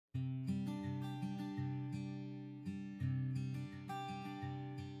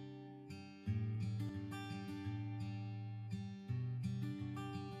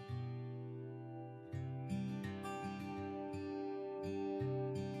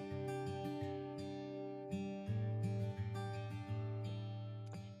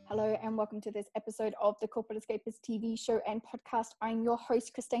Hello and welcome to this episode of the Corporate Escapists TV show and podcast. I'm your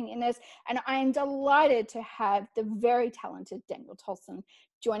host, Christine Innes, and I am delighted to have the very talented Daniel Tolson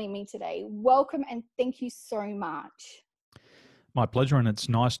joining me today. Welcome and thank you so much. My pleasure, and it's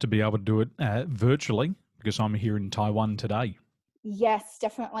nice to be able to do it virtually because I'm here in Taiwan today. Yes,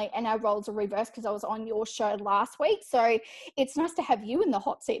 definitely. And our roles are reversed because I was on your show last week. So it's nice to have you in the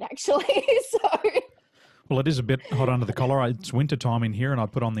hot seat, actually. Well, it is a bit hot under the collar. It's winter time in here, and I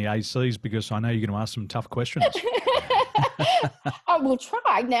put on the ACs because I know you're going to ask some tough questions. I will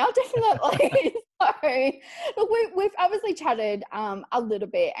try now, definitely. So, we've obviously chatted a little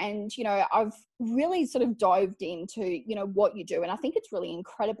bit, and I've really sort of dived into what you do, and I think it's really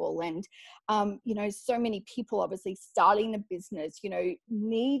incredible. And so many people obviously starting a business,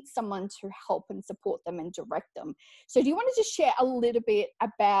 need someone to help and support them and direct them. So, do you want to just share a little bit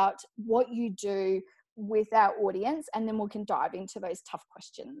about what you do with our audience, and then we can dive into those tough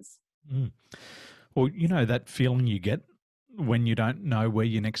questions? Well, that feeling you get when you don't know where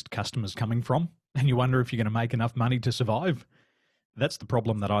your next customer's coming from and you wonder if you're going to make enough money to survive. That's the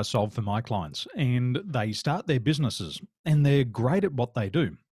problem that I solve for my clients. And they start their businesses and they're great at what they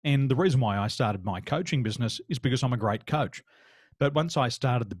do. And the reason why I started my coaching business is because I'm a great coach. But once I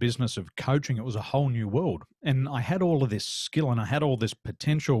started the business of coaching, it was a whole new world. And I had all of this skill and I had all this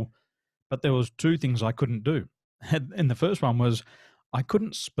potential, but there was two things I couldn't do. And the first one was I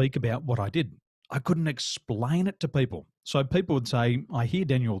couldn't speak about what I did. I couldn't explain it to people. So people would say, I hear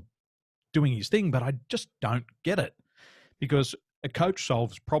Daniel doing his thing, but I just don't get it. Because a coach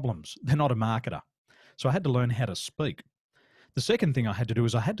solves problems. They're not a marketer. So I had to learn how to speak. The second thing I had to do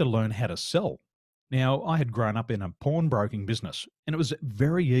is I had to learn how to sell. Now, I had grown up in a pawnbroking business, and it was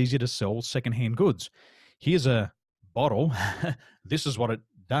very easy to sell secondhand goods. Here's a bottle. This is what it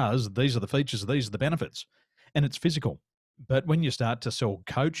does. These are the features. These are the benefits. And it's physical. But when you start to sell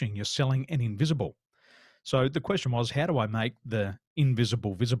coaching, you're selling an invisible. So the question was, how do I make the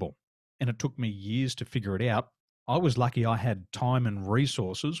invisible visible? And it took me years to figure it out. I was lucky I had time and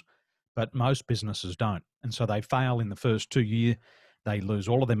resources, but most businesses don't. And so they fail in the first 2 years. They lose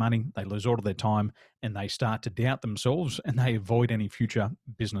all of their money, they lose all of their time, and they start to doubt themselves and they avoid any future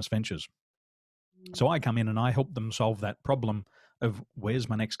business ventures. So I come in and I help them solve that problem of where's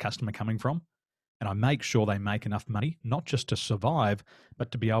my next customer coming from? And I make sure they make enough money, not just to survive, but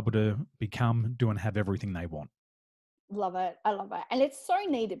to be able to become, do, and have everything they want. Love it. I love it. And it's so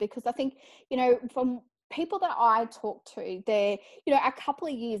needed because I think, from people that I talk to, they're, a couple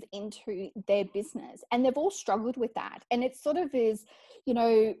of years into their business and they've all struggled with that. And it sort of is,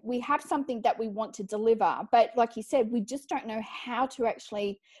 we have something that we want to deliver, but like you said, we just don't know how to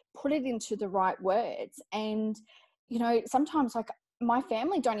actually put it into the right words. And, sometimes like my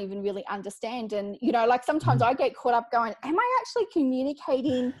family don't even really understand. And, sometimes I get caught up going, am I actually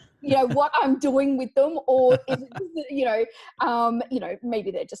communicating, what I'm doing with them? Or is it,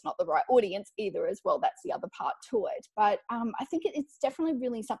 maybe they're just not the right audience either as well. That's the other part to it. But I think it's definitely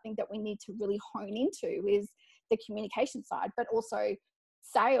really something that we need to really hone into is the communication side, but also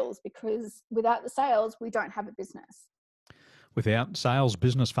sales, because without the sales, we don't have a business. Without sales,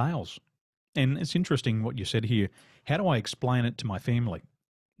 business fails. And it's interesting what you said here. How do I explain it to my family?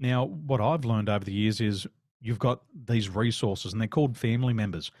 Now, what I've learned over the years is you've got these resources and they're called family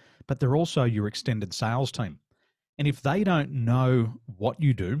members, but they're also your extended sales team. And if they don't know what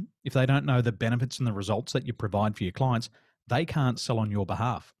you do, if they don't know the benefits and the results that you provide for your clients, they can't sell on your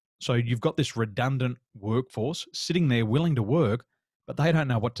behalf. So you've got this redundant workforce sitting there willing to work, but they don't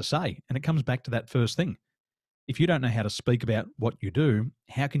know what to say. And it comes back to that first thing. If you don't know how to speak about what you do,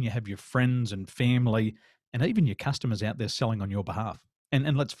 how can you have your friends and family and even your customers out there selling on your behalf?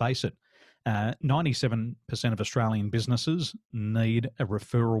 And let's face it, 97% of Australian businesses need a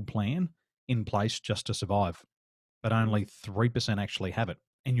referral plan in place just to survive, but only 3% actually have it.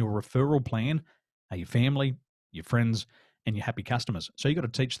 And your referral plan are your family, your friends, and your happy customers. So you've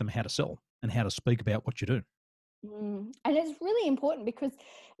got to teach them how to sell and how to speak about what you do. And it's really important because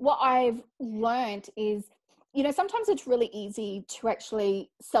what I've learned is, sometimes it's really easy to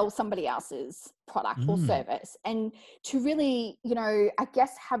actually sell somebody else's product or service and to really, I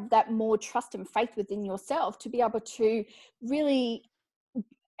guess, have that more trust and faith within yourself to be able to really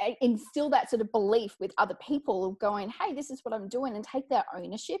instill that sort of belief with other people of going, hey, this is what I'm doing, and take that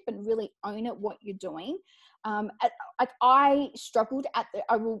ownership and really own it, what you're doing. I struggled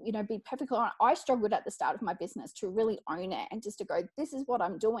I will, be perfectly honest, I struggled at the start of my business to really own it and just to go, this is what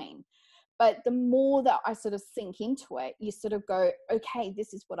I'm doing. But the more that I sort of sink into it, you sort of go, okay,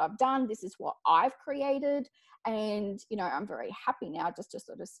 this is what I've done. This is what I've created. And, I'm very happy now just to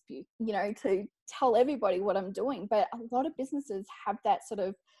sort of spew, to tell everybody what I'm doing. But a lot of businesses have that sort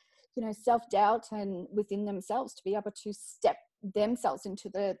of, self-doubt and within themselves to be able to step themselves into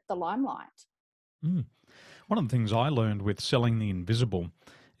the limelight. Mm. One of the things I learned with selling the invisible,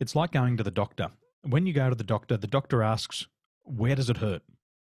 it's like going to the doctor. When you go to the doctor asks, where does it hurt?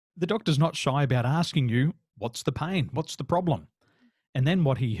 The doctor's not shy about asking you, what's the pain? What's the problem? And then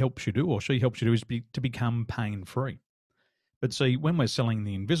what he helps you do, or she helps you do, is to become pain-free. But see, when we're selling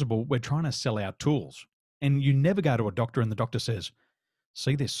the invisible, we're trying to sell our tools. And you never go to a doctor and the doctor says,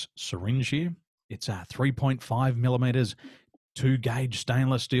 see this syringe here? It's 3.5 millimeters, 2-gauge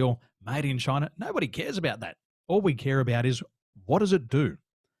stainless steel, made in China. Nobody cares about that. All we care about is, what does it do?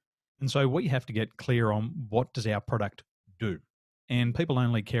 And so we have to get clear on, what does our product do? And people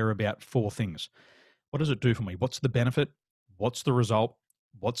only care about 4 things. What does it do for me? What's the benefit? What's the result?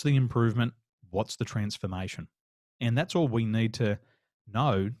 What's the improvement? What's the transformation? And that's all we need to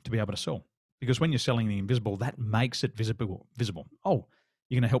know to be able to sell. Because when you're selling the invisible, that makes it visible. Oh,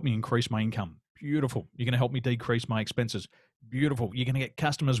 you're going to help me increase my income. Beautiful. You're going to help me decrease my expenses. Beautiful. You're going to get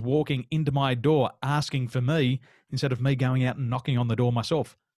customers walking into my door asking for me instead of me going out and knocking on the door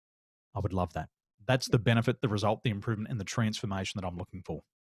myself. I would love that. That's the benefit, the result, the improvement, and the transformation that I'm looking for.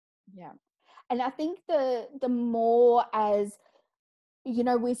 Yeah. And I think the more as,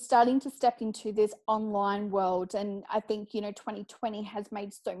 we're starting to step into this online world. And I think, 2020 has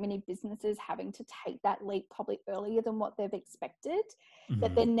made so many businesses having to take that leap probably earlier than what they've expected,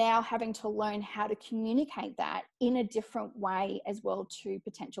 that they're now having to learn how to communicate that in a different way as well to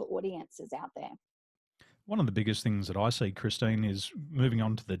potential audiences out there. One of the biggest things that I see, Christine, is moving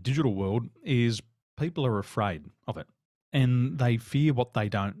on to the digital world, is people are afraid of it and they fear what they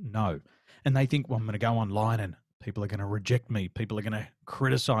don't know. And they think, well, I'm going to go online and people are going to reject me. People are going to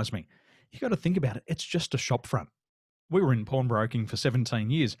criticize me. You got to think about it. It's just a shop front. We were in pawnbroking for 17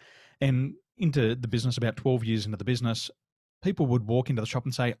 years and into the business about 12 years into the business, people would walk into the shop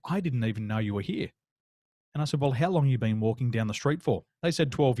and say, I didn't even know you were here. And I said, well, how long have you been walking down the street for? They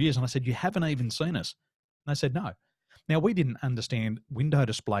said 12 years. And I said, you haven't even seen us. And they said, no. Now, we didn't understand window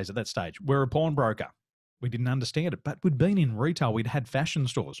displays at that stage. We're a pawnbroker. We didn't understand it, but we'd been in retail. We'd had fashion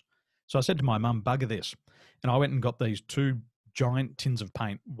stores. So I said to my mum, bugger this. And I went and got these 2 giant tins of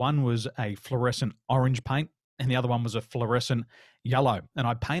paint. One was a fluorescent orange paint and the other one was a fluorescent yellow. And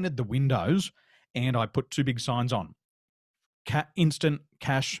I painted the windows and I put 2 big signs on. Instant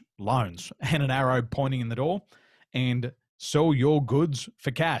cash loans and an arrow pointing in the door, and sell your goods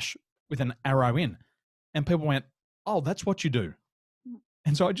for cash with an arrow in. And people went, oh, that's what you do.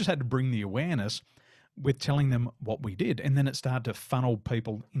 And so I just had to bring the awareness with telling them what we did. And then it started to funnel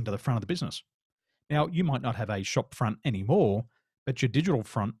people into the front of the business. Now, you might not have a shop front anymore, but your digital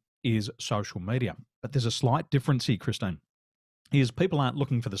front is social media. But there's a slight difference here, Christine, is people aren't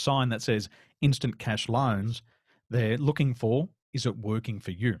looking for the sign that says instant cash loans. They're looking for, is it working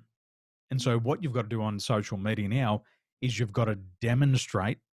for you? And so what you've got to do on social media now is you've got to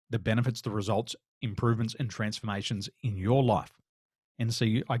demonstrate the benefits, the results, improvements, and transformations in your life. And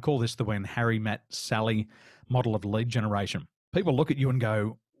see, I call this the when Harry met Sally model of lead generation. People look at you and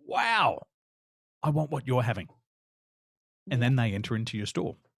go, wow, I want what you're having. And then they enter into your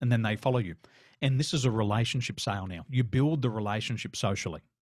store and then they follow you. And this is a relationship sale now. You build the relationship socially.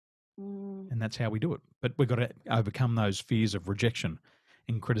 And that's how we do it. But we've got to overcome those fears of rejection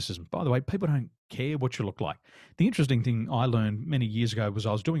and criticism. By the way, people don't care what you look like. The interesting thing I learned many years ago was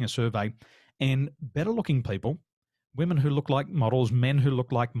I was doing a survey, and better looking people, women who look like models, men who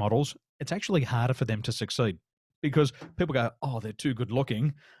look like models, it's actually harder for them to succeed because people go, oh, they're too good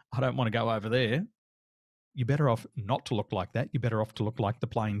looking. I don't want to go over there. You're better off not to look like that. You're better off to look like the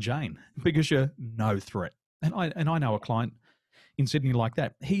plain Jane because you're no threat. And I know a client in Sydney like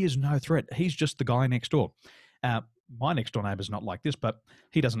that. He is no threat. He's just the guy next door. My next door neighbour's not like this, but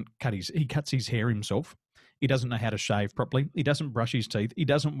he cuts his hair himself. He doesn't know how to shave properly. He doesn't brush his teeth. He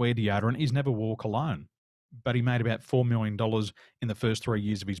doesn't wear deodorant. He's never wore cologne. But he made about $4 million in the first 3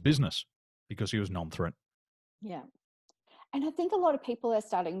 years of his business because he was non-threat. Yeah. And I think a lot of people are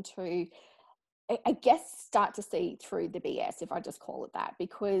starting to, I guess, start to see through the BS, if I just call it that,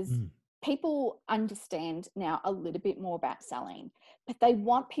 because people understand now a little bit more about selling, but they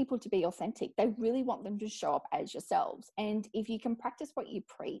want people to be authentic. They really want them to show up as yourselves. And if you can practice what you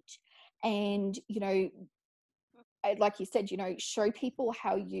preach and, like you said, show people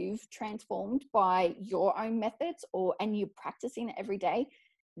how you've transformed by your own methods and you're practicing it every day,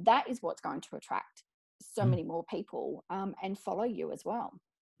 that is what's going to attract so many more people and follow you as well.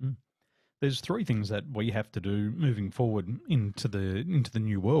 There's three things that we have to do moving forward into the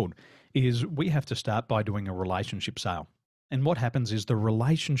new world. Is we have to start by doing a relationship sale. And what happens is the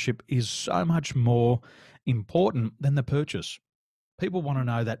relationship is so much more important than the purchase. People want to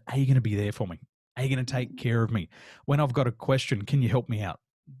know that, are you going to be there for me? Are you going to take care of me? When I've got a question, can you help me out?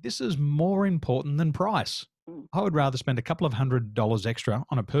 This is more important than price. I would rather spend a couple of $100 extra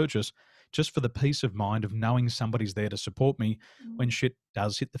on a purchase just for the peace of mind of knowing somebody's there to support me when shit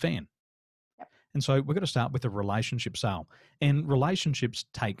does hit the fan. Yep. And so we're going to start with a relationship sale. And relationships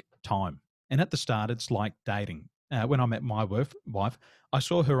take time. And at the start, it's like dating. When I met my wife, I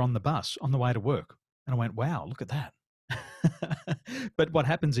saw her on the bus on the way to work. And I went, wow, look at that. But what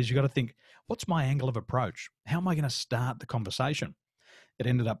happens is you got to think, what's my angle of approach? How am I going to start the conversation? It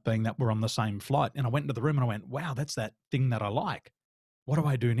ended up being that we're on the same flight. And I went into the room and I went, wow, that's that thing that I like. What do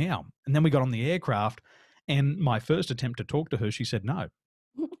I do now? And then we got on the aircraft, and my first attempt to talk to her, she said no.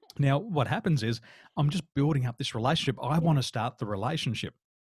 Now, what happens is I'm just building up this relationship. I want to start the relationship.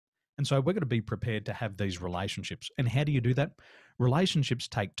 And so we're going to be prepared to have these relationships. And how do you do that? Relationships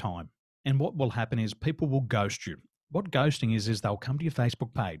take time. And what will happen is people will ghost you. What ghosting is they'll come to your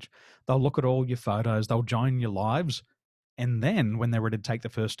Facebook page. They'll look at all your photos. They'll join your lives. And then when they're ready to take the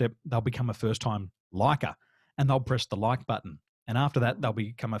first step, they'll become a first-time liker. And they'll press the like button. And after that, they'll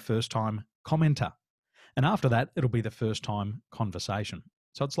become a first-time commenter. And after that, it'll be the first-time conversation.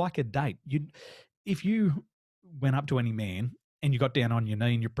 So it's like a date. If you went up to any man and you got down on your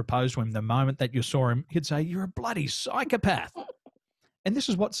knee and you proposed to him the moment that you saw him, he'd say, you're a bloody psychopath. And this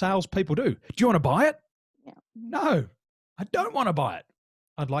is what salespeople do. Do you want to buy it? Yeah. No, I don't want to buy it.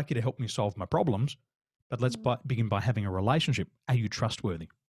 I'd like you to help me solve my problems, but let's begin by having a relationship. Are you trustworthy?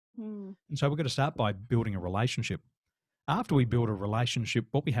 And so we're going to start by building a relationship. After we build a relationship,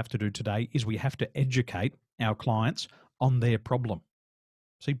 what we have to do today is we have to educate our clients on their problem.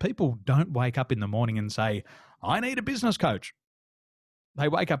 See, people don't wake up in the morning and say, I need a business coach. They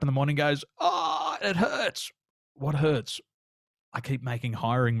wake up in the morning and goes, oh, it hurts. What hurts? I keep making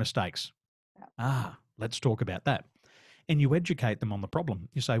hiring mistakes. Let's talk about that. And you educate them on the problem.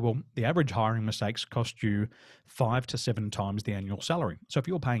 You say, well, the average hiring mistakes cost you 5 to 7 times the annual salary. So if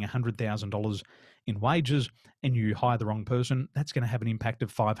you're paying $100,000 in wages and you hire the wrong person, that's going to have an impact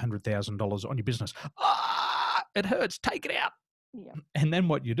of $500,000 on your business. It hurts. Take it out. Yeah. And then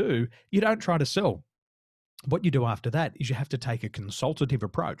what you do, you don't try to sell. What you do after that is you have to take a consultative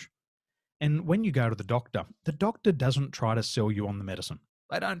approach. And when you go to the doctor doesn't try to sell you on the medicine.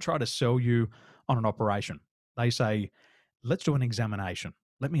 They don't try to sell you on an operation. They say, let's do an examination.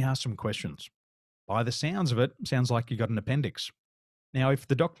 Let me ask some questions. By the sounds of it, sounds like you got an appendix. Now, if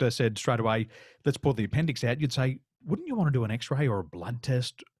the doctor said straight away, let's pull the appendix out, you'd say, wouldn't you want to do an x-ray or a blood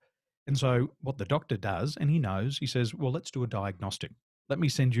test? And so what the doctor does, and he knows, he says, well, let's do a diagnostic. Let me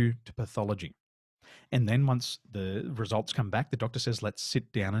send you to pathology. And then once the results come back, the doctor says, let's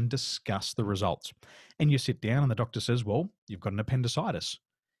sit down and discuss the results. And you sit down and the doctor says, well, you've got an appendicitis.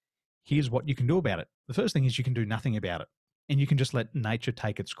 Here's what you can do about it. The first thing is you can do nothing about it. And you can just let nature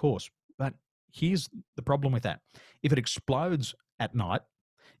take its course. But here's the problem with that. If it explodes at night,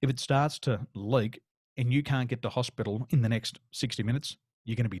 if it starts to leak and you can't get to hospital in the next 60 minutes,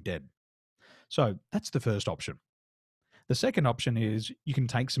 you're going to be dead. So that's the first option. The second option is you can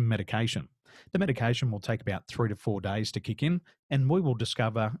take some medication. The medication will take about 3 to 4 days to kick in, and we will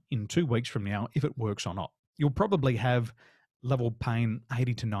discover in 2 weeks from now if it works or not. You'll probably have level pain,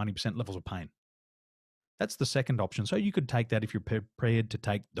 80 to 90% levels of pain. That's the second option. So you could take that if you're prepared to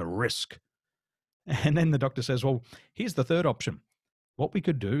take the risk. And then the doctor says, well, here's the third option. What we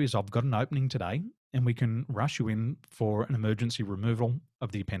could do is I've got an opening today and we can rush you in for an emergency removal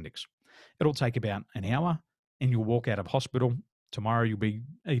of the appendix. It'll take about an hour and you'll walk out of hospital. Tomorrow you'll be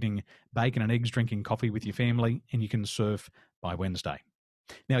eating bacon and eggs, drinking coffee with your family, and you can surf by Wednesday.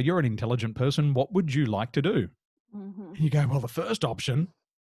 Now, you're an intelligent person. What would you like to do? And you go, well, the first option,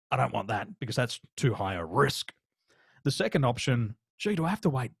 I don't want that because that's too high a risk. The second option, gee, do I have to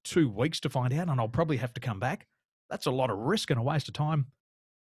wait 2 weeks to find out and I'll probably have to come back? That's a lot of risk and a waste of time.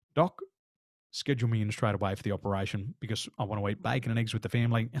 Doc, schedule me in straight away for the operation because I want to eat bacon and eggs with the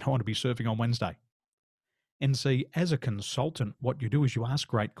family and I want to be surfing on Wednesday. And see, as a consultant, what you do is you ask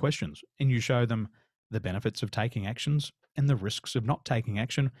great questions and you show them the benefits of taking actions and the risks of not taking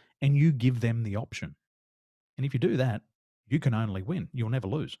action, and you give them the option. And if you do that, you can only win. You'll never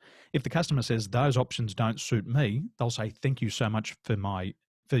lose. If the customer says those options don't suit me, they'll say, thank you so much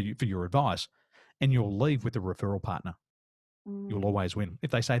for your advice. And you'll leave with a referral partner. You'll always win.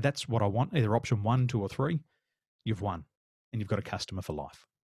 If they say that's what I want, either option 1, 2, or 3, you've won and you've got a customer for life.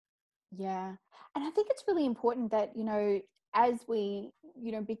 Yeah. And I think it's really important that, as we,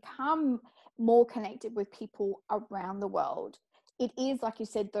 become more connected with people around the world, it is, like you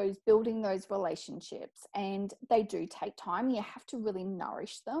said, building those relationships, and they do take time. You have to really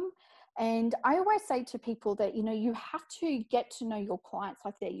nourish them. And I always say to people that, you have to get to know your clients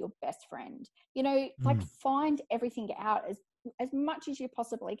like they're your best friend, like find everything out as much as you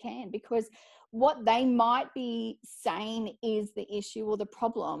possibly can, because what they might be saying is the issue or the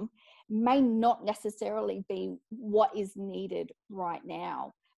problem may not necessarily be what is needed right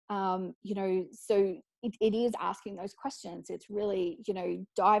now. So it is asking those questions. It's really,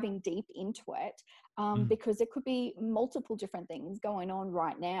 diving deep into it, because there could be multiple different things going on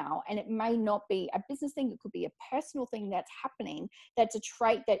right now. And it may not be a business thing. It could be a personal thing that's happening. That's a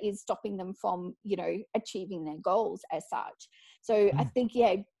trait that is stopping them from, achieving their goals as such. So I think,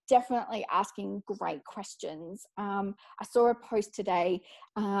 definitely asking great questions. I saw a post today,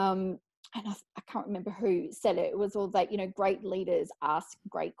 and I can't remember who said it. It was all that, great leaders ask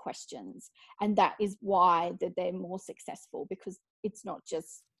great questions. And that is why they're more successful, because it's not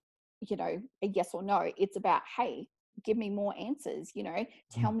just, a yes or no. It's about, hey, give me more answers,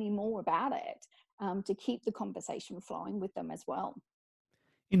 tell me more about it, to keep the conversation flowing with them as well.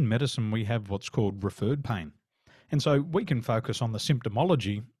 In medicine, we have what's called referred pain. And so we can focus on the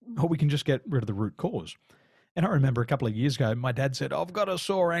symptomology, or we can just get rid of the root cause. And I remember a couple of years ago, my dad said, I've got a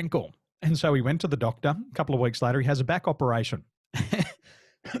sore ankle. And so he went to the doctor. A couple of weeks later, he has a back operation.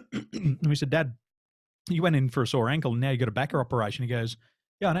 And we said, Dad, you went in for a sore ankle and now you got a back operation. He goes,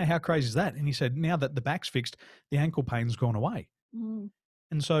 yeah, I know. How crazy is that? And he said, now that the back's fixed, the ankle pain's gone away. And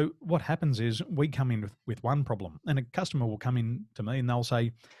so what happens is we come in with one problem, and a customer will come in to me and they'll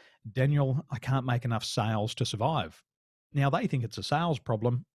say, Daniel, I can't make enough sales to survive. Now they think it's a sales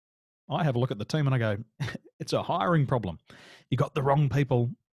problem. I have a look at the team and I go, it's a hiring problem. You got the wrong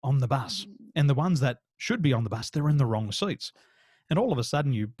people on the bus, and the ones that should be on the bus, they're in the wrong seats. And all of a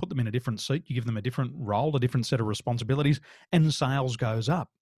sudden you put them in a different seat, you give them a different role, a different set of responsibilities, and sales goes up,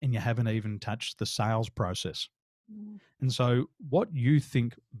 and you haven't even touched the sales process. And so what you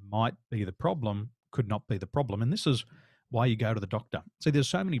think might be the problem could not be the problem. And this is why you go to the doctor. See, there's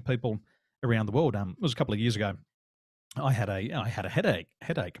so many people around the world. It was a couple of years ago. I had a headache,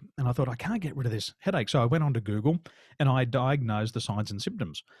 and I thought, I can't get rid of this headache. So I went onto Google and I diagnosed the signs and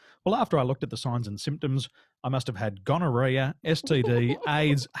symptoms. Well, after I looked at the signs and symptoms, I must have had gonorrhea, STD,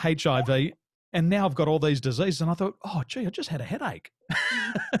 AIDS, HIV, and now I've got all these diseases. And I thought, oh, gee, I just had a headache.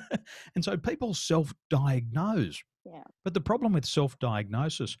 And so people self-diagnose. Yeah. But the problem with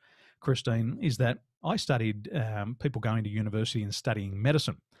self-diagnosis, Christine, is that I studied people going to university and studying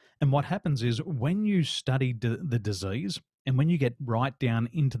medicine. And what happens is when you study the disease and when you get right down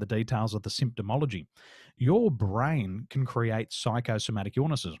into the details of the symptomology, your brain can create psychosomatic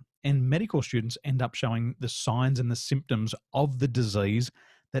illnesses. And medical students end up showing the signs and the symptoms of the disease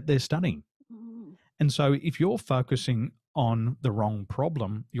that they're studying. And so if you're focusing on the wrong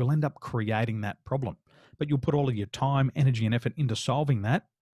problem, you'll end up creating that problem. But you'll put all of your time, energy, and effort into solving that,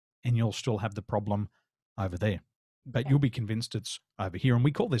 and you'll still have the problem over there. But you'll be convinced it's over here. And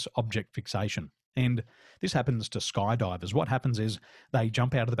we call this object fixation. And this happens to skydivers. What happens is they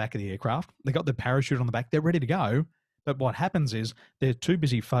jump out of the back of the aircraft. They got the parachute on the back. They're ready to go. But what happens is they're too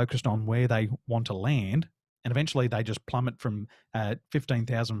busy focused on where they want to land. And eventually they just plummet from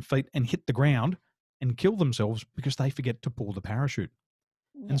 15,000 feet and hit the ground and kill themselves because they forget to pull the parachute.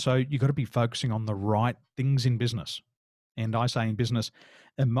 Yeah. And so you've got to be focusing on the right things in business. And I say in business,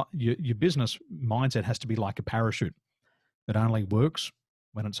 your business mindset has to be like a parachute that only works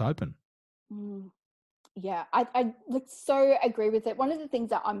when it's open. Yeah, I so agree with it. One of the things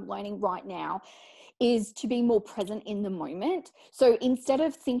that I'm learning right now is to be more present in the moment. So instead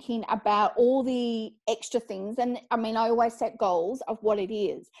of thinking about all the extra things, and I mean, I always set goals of what it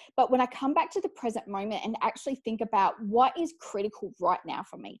is, but when I come back to the present moment and actually think about what is critical right now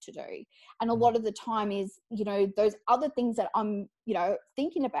for me to do, and a lot of the time is, those other things that I'm,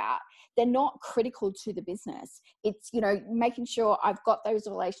 thinking about, they're not critical to the business. It's, making sure I've got those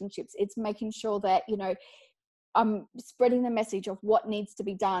relationships. It's making sure that, I'm spreading the message of what needs to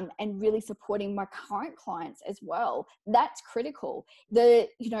be done and really supporting my current clients as well. That's critical.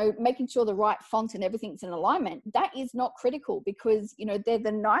 Making sure the right font and everything's in alignment, that is not critical because, they're the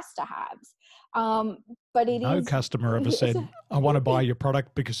nice to haves. But it no is. No customer ever said, I want to buy your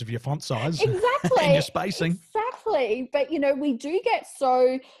product because of your font size. Exactly. And your spacing. Exactly. But, we do get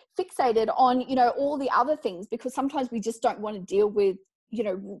so fixated on, all the other things because sometimes we just don't want to deal with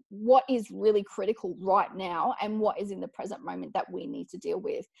what is really critical right now and what is in the present moment that we need to deal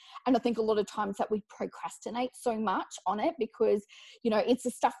with. And I think a lot of times that we procrastinate so much on it because, it's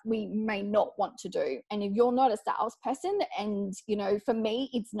the stuff we may not want to do. And if you're not a salesperson and, for me,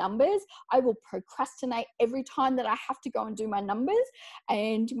 it's numbers, I will procrastinate every time that I have to go and do my numbers.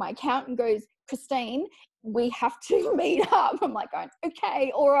 And my accountant goes, Christine, we have to meet up. I'm like going,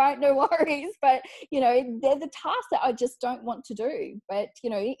 okay, all right, no worries. But, they're the tasks that I just don't want to do. But,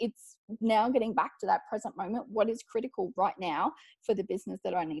 it's now getting back to that present moment. What is critical right now for the business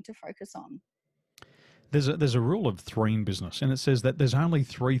that I need to focus on? There's a rule of three in business, and it says that there's only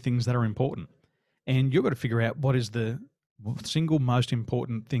three things that are important. And you've got to figure out what is the single most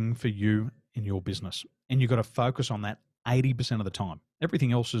important thing for you in your business. And you've got to focus on that 80% of the time.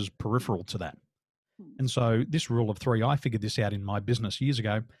 Everything else is peripheral to that. And so this rule of three, I figured this out in my business years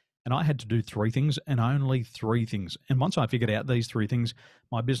ago, and I had to do three things and only three things. And once I figured out these three things,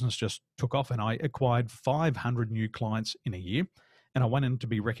 my business just took off and I acquired 500 new clients in a year. And I went in to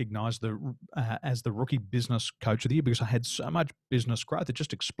be recognized as the rookie business coach of the year because I had so much business growth. It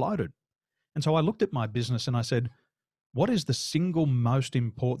just exploded. And so I looked at my business and I said, what is the single most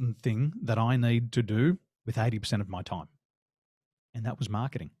important thing that I need to do with 80% of my time? And that was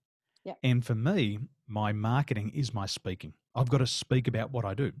marketing. Yep. And for me, my marketing is my speaking. I've got to speak about what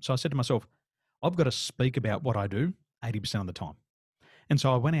I do. So I said to myself, I've got to speak about what I do 80% of the time. And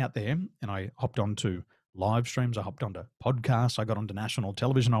so I went out there and I hopped onto live streams. I hopped onto podcasts. I got onto national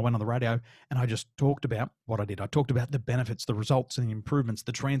television. I went on the radio and I just talked about what I did. I talked about the benefits, the results and the improvements,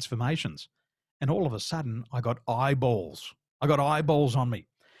 the transformations. And all of a sudden I got eyeballs. I got eyeballs on me.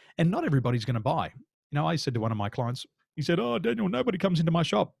 And not everybody's going to buy. I said to one of my clients, he said, oh, Daniel, nobody comes into my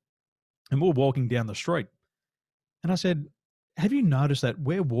shop. And we're walking down the street. And I said, have you noticed that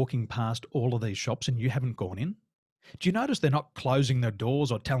we're walking past all of these shops and you haven't gone in? Do you notice they're not closing their doors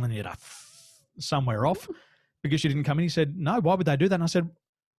or telling you to somewhere off because you didn't come in? He said, no, why would they do that? And I said,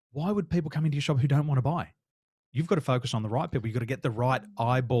 why would people come into your shop who don't want to buy? You've got to focus on the right people. You've got to get the right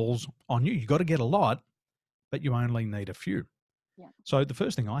eyeballs on you. You've got to get a lot, but you only need a few. Yeah. So the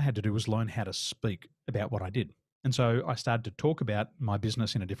first thing I had to do was learn how to speak about what I did. And so I started to talk about my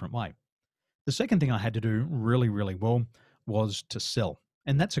business in a different way. The second thing I had to do really, really well was to sell.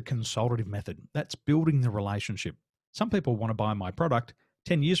 And that's a consultative method. That's building the relationship. Some people want to buy my product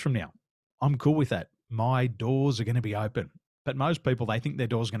 10 years from now. I'm cool with that. My doors are going to be open. But most people, they think their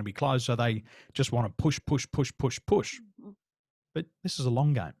doors are going to be closed, so they just want to push. But this is a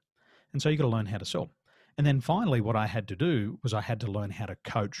long game. And so you got to learn how to sell. And then finally, what I had to do was I had to learn how to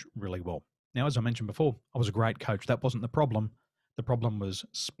coach really well. Now, as I mentioned before, I was a great coach. That wasn't the problem. The problem was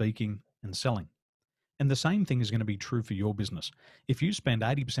speaking and selling. And the same thing is going to be true for your business. If you spend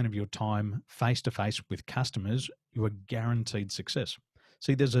 80% of your time face-to-face with customers, you are guaranteed success.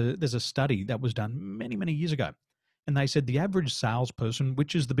 See, there's a study that was done many, many years ago. And they said the average salesperson,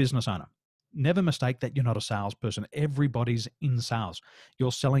 which is the business owner, never mistake that you're not a salesperson. Everybody's in sales.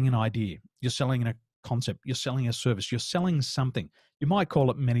 You're selling an idea. You're selling a concept. You're selling a service. You're selling something. You might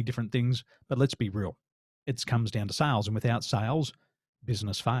call it many different things, but let's be real. It comes down to sales. And without sales,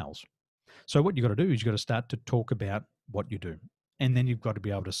 business fails. So what you've got to do is you've got to start to talk about what you do. And then you've got to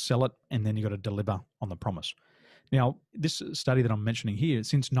be able to sell it. And then you've got to deliver on the promise. Now, this study that I'm mentioning here,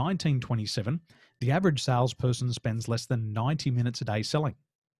 since 1927, the average salesperson spends less than 90 minutes a day selling.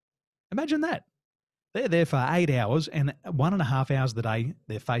 Imagine that. They're there for 8 hours and 1.5 hours of the day,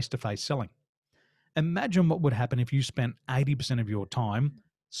 they're face-to-face selling. Imagine what would happen if you spent 80% of your time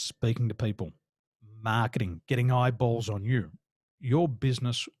speaking to people, marketing, getting eyeballs on you. Your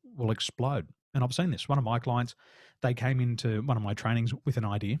business will explode. And I've seen this. One of my clients, they came into one of my trainings with an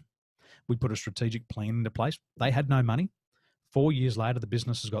idea. We put a strategic plan into place. They had no money. 4 years later, the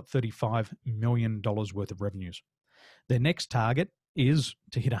business has got $35 million worth of revenues. Their next target is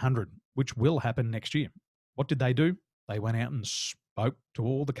to hit 100, which will happen next year. What did they do? They went out and spoke to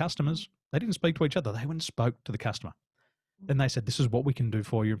all the customers. They didn't speak to each other. They went and spoke to the customer. Then they said, this is what we can do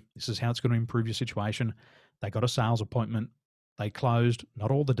for you. This is how it's going to improve your situation. They got a sales appointment. They closed not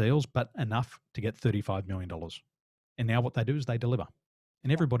all the deals, but enough to get $35 million. And now what they do is they deliver.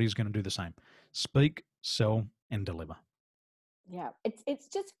 And everybody's going to do the same. Speak, sell, and deliver. Yeah, it's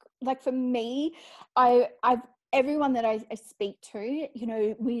just like for me, everyone that I speak to,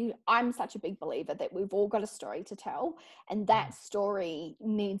 I'm such a big believer that we've all got a story to tell, and that story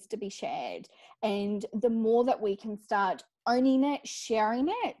needs to be shared. And the more that we can start owning it, sharing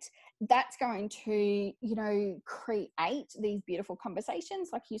it, that's going to, create these beautiful conversations.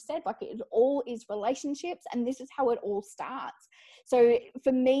 Like you said, like it all is relationships, and this is how it all starts. So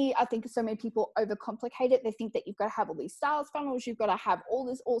for me, I think so many people overcomplicate it. They think that you've got to have all these sales funnels, you've got to have all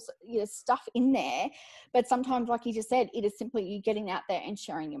this also, stuff in there. But sometimes, like you just said, it is simply you getting out there and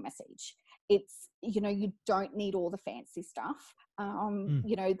sharing your message. It's, you don't need all the fancy stuff.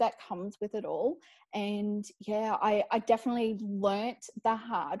 That comes with it all. And yeah, I definitely learnt the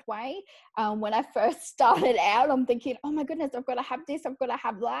hard way. When I first started out, I'm thinking, oh my goodness, I've got to have this, I've got to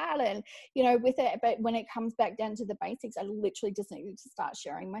have that. And, with it, but when it comes back down to the basics, I literally just needed to start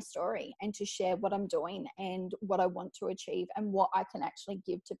sharing my story and to share what I'm doing and what I want to achieve and what I can actually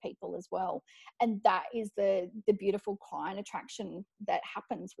give to people as well. And that is the beautiful client attraction that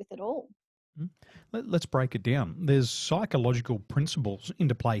happens with it all. Let's break it down. There's psychological principles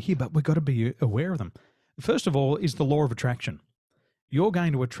into play here, but we've got to be aware of them. First of all is the law of attraction. You're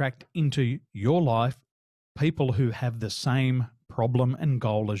going to attract into your life people who have the same problem and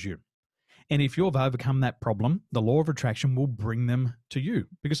goal as you. And if you've overcome that problem, the law of attraction will bring them to you,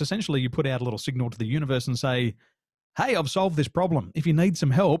 because essentially you put out a little signal to the universe and say, hey, I've solved this problem. If you need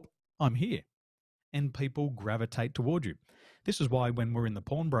some help, I'm here. And people gravitate toward you. This is why when we're in the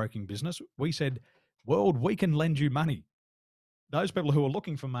pawnbroking business, we said, world, we can lend you money. Those people who are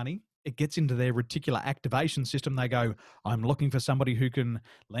looking for money, it gets into their reticular activation system. They go, I'm looking for somebody who can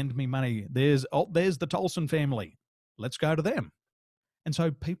lend me money. There's the Tolson family. Let's go to them. And so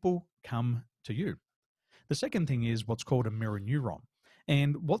people come to you. The second thing is what's called a mirror neuron.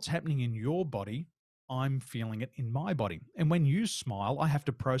 And what's happening in your body, I'm feeling it in my body. And when you smile, I have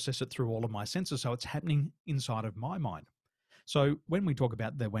to process it through all of my senses. So it's happening inside of my mind. So when we talk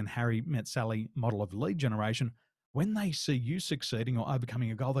about the when Harry met Sally model of lead generation, when they see you succeeding or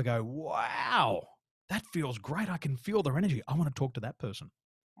overcoming a goal, they go, wow, that feels great. I can feel their energy. I want to talk to that person.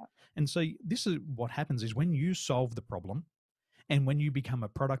 And so this is what happens is when you solve the problem and when you become a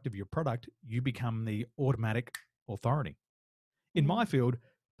product of your product, you become the automatic authority. In my field,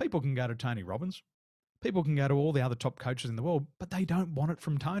 people can go to Tony Robbins. People can go to all the other top coaches in the world, but they don't want it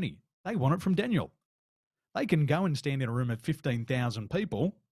from Tony. They want it from Daniel. They can go and stand in a room of 15,000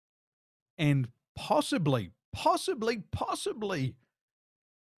 people and possibly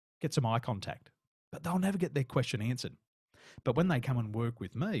get some eye contact, but they'll never get their question answered. But when they come and work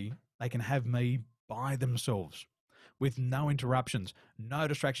with me, they can have me by themselves with no interruptions, no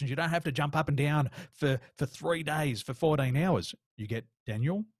distractions. You don't have to jump up and down for 3 days, for 14 hours. You get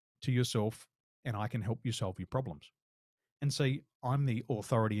Daniel to yourself and I can help you solve your problems. And see, I'm the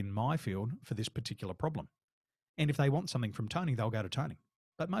authority in my field for this particular problem. And if they want something from Tony, they'll go to Tony.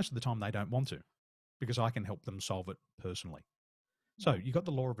 But most of the time they don't want to because I can help them solve it personally. So you got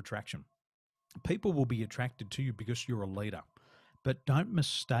the law of attraction. People will be attracted to you because you're a leader. But don't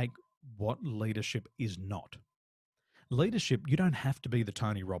mistake what leadership is not. Leadership, you don't have to be the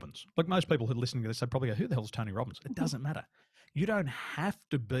Tony Robbins. Like most people who are listening to this, they probably go, who the hell is Tony Robbins? It doesn't matter. You don't have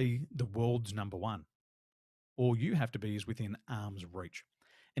to be the world's number one. All you have to be is within arm's reach.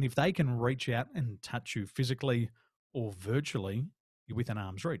 And if they can reach out and touch you physically or virtually, you're within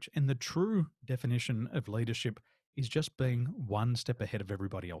arm's reach. And the true definition of leadership is just being one step ahead of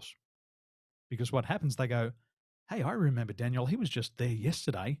everybody else. Because what happens, they go, hey, I remember Daniel, he was just there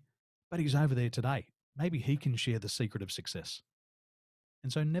yesterday, but he's over there today. Maybe he can share the secret of success.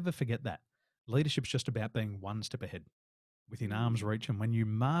 And so never forget that. Leadership's just about being one step ahead, within arm's reach. And when you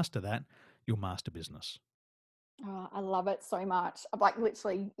master that, you'll master business. Oh, I love it so much. I've like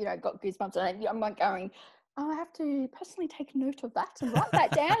literally, got goosebumps, and I'm like going, oh, I have to personally take note of that and write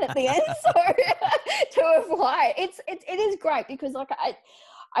that down at the end. So to apply, it is great because like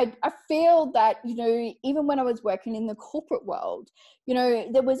I feel that, even when I was working in the corporate world,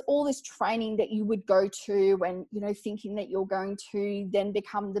 there was all this training that you would go to and, thinking that you're going to then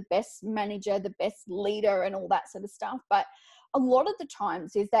become the best manager, the best leader and all that sort of stuff. But a lot of the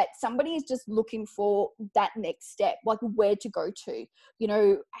times is that somebody is just looking for that next step, like where to go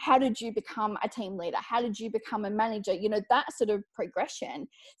to, how did you become a team leader? How did you become a manager? That sort of progression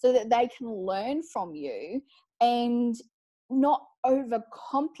so that they can learn from you and not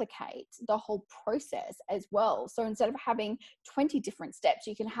overcomplicate the whole process as well. So instead of having 20 different steps,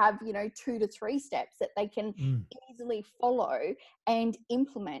 you can have, 2 to 3 steps that they can easily follow and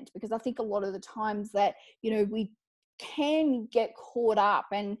implement. Because I think a lot of the times that, we can get caught up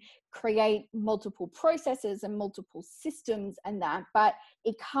and create multiple processes and multiple systems and that, but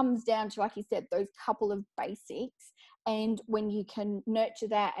it comes down to, like you said, those couple of basics. And when you can nurture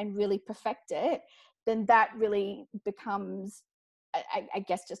that and really perfect it, then that really becomes, I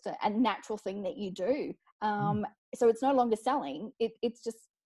guess, just a natural thing that you do. So it's no longer selling. It's just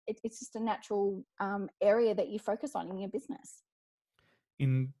it's just a natural area that you focus on in your business.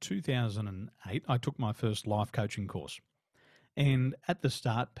 In 2008, I took my first life coaching course. And at the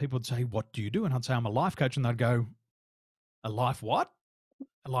start, people would say, "What do you do?" And I'd say, "I'm a life coach." And they'd go, "A life what?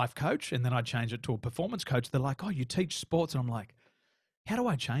 A life coach?" And then I'd change it to a performance coach. They're like, "Oh, you teach sports." And I'm like, how do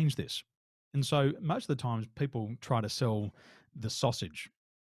I change this? And so most of the times people try to sell the sausage,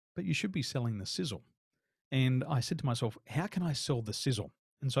 but you should be selling the sizzle. And I said to myself, how can I sell the sizzle?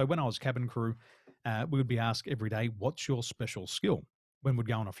 And so when I was cabin crew, we would be asked every day, what's your special skill when we'd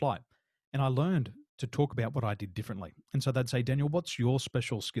go on a flight? And I learned to talk about what I did differently. And so they'd say, Daniel, what's your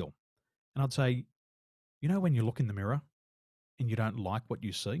special skill? And I'd say, you know, when you look in the mirror and you don't like what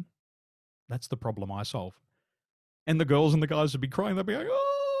you see, that's the problem I solve. And the girls and the guys would be crying. They'd be like,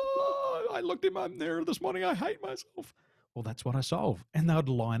 oh, I looked in my mirror this morning. I hate myself. Well, that's what I solve. And they would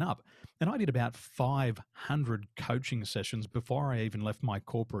line up. And I did about 500 coaching sessions before I even left my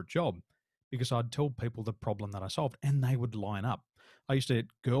corporate job, because I'd tell people the problem that I solved and they would line up. I used to get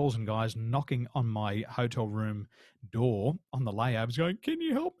girls and guys knocking on my hotel room door on the layovers going, can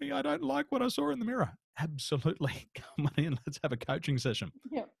you help me? I don't like what I saw in the mirror. Absolutely. Come on in. Let's have a coaching session.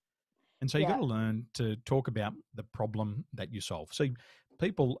 Yeah. And so you got to learn to talk about the problem that you solve. See,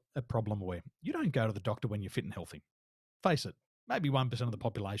 people are problem aware. You don't go to the doctor when you're fit and healthy. Face it, maybe 1% of the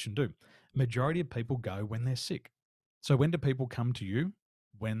population do. Majority of people go when they're sick. So when do people come to you?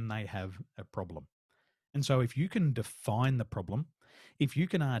 When they have a problem. And so if you can define the problem, if you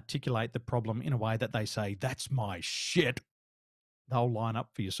can articulate the problem in a way that they say, that's my shit, they'll line up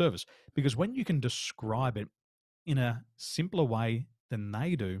for your service. Because when you can describe it in a simpler way than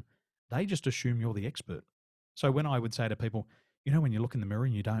they do, they just assume you're the expert. So when I would say to people, you know, when you look in the mirror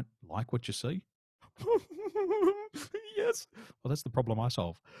and you don't like what you see? Yes. Well, that's the problem I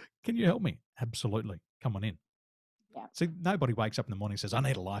solve. Can you help me? Absolutely. Come on in. Yeah. See, nobody wakes up in the morning and says, I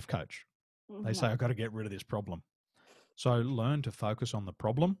need a life coach. They say, I've got to get rid of this problem. So learn to focus on the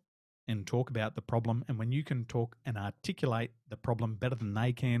problem and talk about the problem. And when you can talk and articulate the problem better than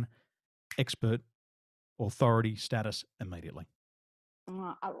they can, expert, authority, status immediately.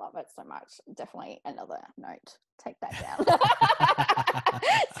 Oh, I love it so much. Definitely another note. Take that down.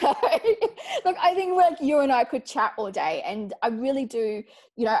 So, look, I think like you and I could chat all day, and I really do,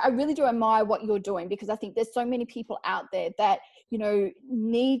 I really do admire what you're doing, because I think there's so many people out there that,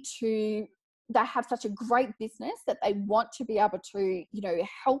 need to, they have such a great business that they want to be able to,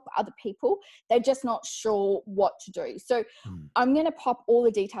 help other people. They're just not sure what to do. So I'm going to pop all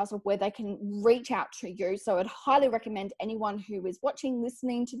the details of where they can reach out to you. So I'd highly recommend anyone who is watching,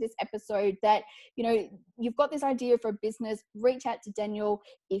 listening to this episode that, you've got this idea for a business, reach out to Daniel.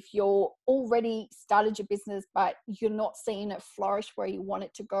 If you're already started your business, but you're not seeing it flourish where you want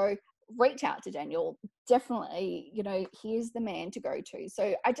it to go, reach out to Daniel. Definitely, he's the man to go to.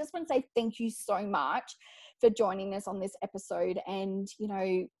 So I just want to say thank you so much for joining us on this episode. And,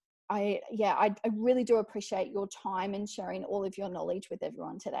 I really do appreciate your time and sharing all of your knowledge with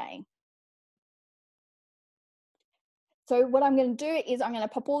everyone today. So what I'm going to do is I'm going to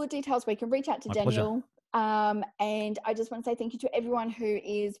pop all the details where you can reach out to My Daniel. And I just want to say thank you to everyone who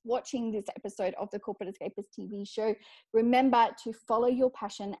is watching this episode of the Corporate Escapists TV show. Remember to follow your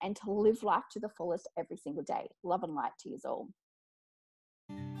passion and to live life to the fullest every single day. Love and light to you all.